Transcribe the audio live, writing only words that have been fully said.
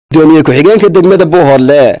gudoomiye ku-xigeenka degmada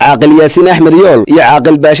Buuhoodle Caaqil Yaasiin Axmed Yool iyo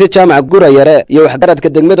Caaqil Baashe Jaamac Gurayare iyo waxgaradka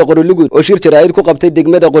degmada Qorilugud oo shir jaraa'id ku qabtay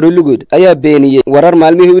degmada Qorilugud ayaa beeniyay warar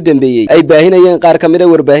maalmihii u dambeeyay ay baahinayeen qaar ka mid ah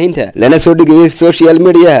warbaahinta lana soo dhigay social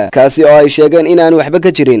media kaasi oo ay sheegeen inaan waxba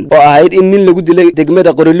ka jirin oo ahayd in nin lagu dilay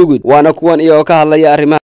degmada Qorilugud waana kuwan iyo ka hadlaya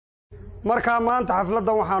arrimaha marka maanta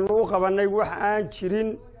xafladan waxaan u qabanay wax aan jirin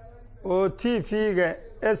oo TVga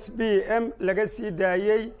SBM laga sii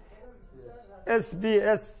daayay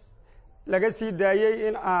SBS laga sii daayay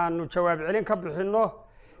in aanu jawaab celin ka bixino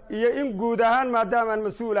iyo in guud ahaan maadaama aan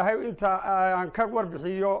mas'uul ahay inta aan ka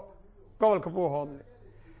warbixiyo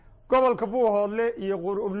gobolka Buuhoodle iyo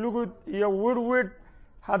Qorilugud iyo Wirwid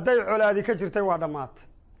haday colaadi ka jirtay waa dhamaatay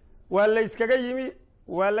waa la iskaga yimi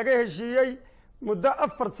waa laga heshiiyay muddo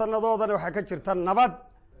 4 sanadoodana waxa ka jirta nabad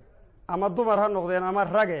ama dumar ha noqdeen ama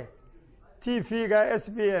rage TVga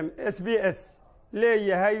SBS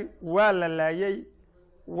leeyahay waa la laayay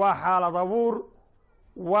waa xaalad abuur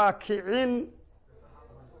waa kicin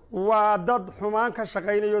waa dad xumaan ka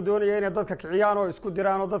shaqeynayo doonaya inay dadka kiciyaan oo isku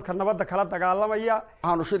diraan oo dadka nabadda kala dagaalamaya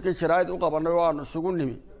waxaanu shirka jaraa'id u qabanay oo aanu isugu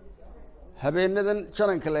nimi habeenadan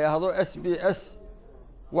jananka la yiraahdo SBS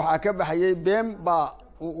waxa ka baxayay been baa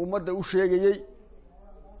ummadda u sheegayay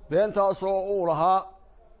beentaas oo uu lahaa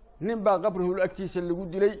nin baa qabrihul agtiisa lagu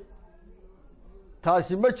dilay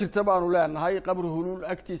taasi ma jirta baanu leenahay qabrihul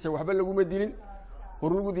agtiisa waxba lagu ma dilin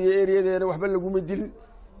Qorilugud iyo ereyadeena waxba lagu ma dilin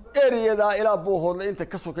ereyada ilaa Buuhoodle inta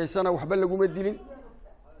ka sokaysana waxba lagu ma dilin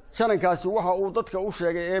janankaasi waxa uu dadka u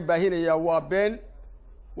sheegay ee baahinaya waa been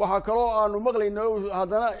waxa kale oo aanu maqlaynaa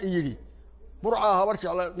hadana yiri burca habar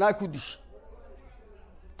jecla naag ku dish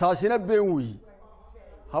taasina been weey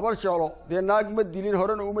habar jeclo de naag ma dilin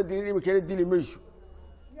horena uma dilin imika dili mayso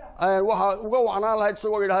waxa uga wacnaan lahayd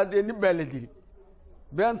isagoo yiraahdo nin baa la dilay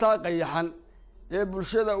beenta qayaxan ee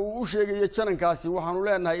bulshada uu u sheegay janankaasi waxaanu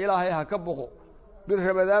leenahay ilaahay ha ka boqo bil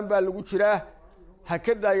Ramadaan baa lagu jiraa ha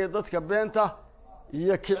ka daayo dadka beenta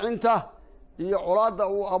iyo kicinta iyo colaada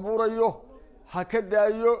uu abuurayo ha ka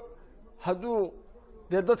daayo haduu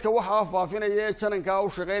dadka waxa faafinaya ee jananka u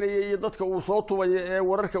shaqeynaya iyo dadka uu soo tubay ee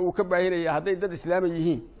wararka uu ka baahinaya haday dad islaam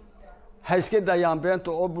yihiin ha iska daayaan beenta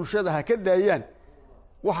oo bulshada ha ka daayaan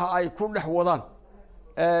waxa ay ku dhex wadaan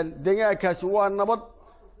deegaankaasi waa nabad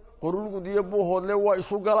Qorilugud iyo Buuhoodle waa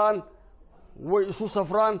isu galaan way isu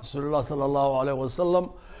safraan rasuulullah sallallahu alayhi wasallam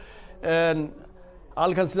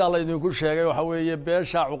halkan sida la idinku sheegay waxa weeye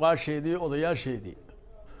beesha cuqaasheedii odayaasheedii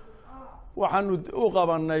waxaan u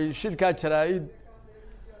qabanay shirka jaraa'id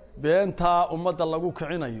beenta ummadda lagu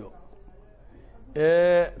kicinayo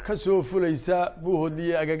ee ka soo fulaysa Buuhoodle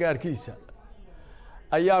iyo agagaarkiisa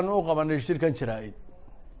ayaan u qabanay shirkan jaraa'id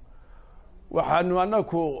waxaanu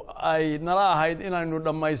anaku ay nala ahayd inaynu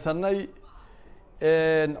dhamaysanay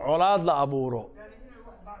colaad la abuuro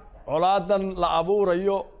colaadan la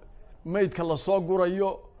abuurayo meydka la soo gurayo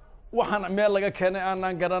waxaan meel laga keenay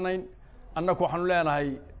aanan garanayn anaku waxaanu leenahay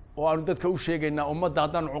oo aanu dadka u sheegaynaa ummadda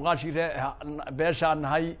haddaan cuqaashi beeshaan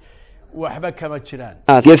nahay waxba kama jiraan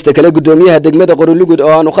geesta kale gudoomiyaha degmada Qorilugud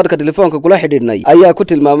oo aanu khadka telefoonka kula xidhiidhnay ayaa ku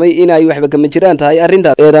tilmaamay inay waxba kama jiraan tahay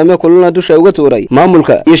arrintaas eedamo kulana dusha uga tuuray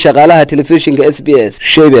maamulka iyo shaqaalaha telefishinka SBS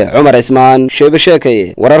Sheybe Cumar Ismaan Sheybe Sheekay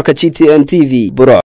wararka GTN TV Buro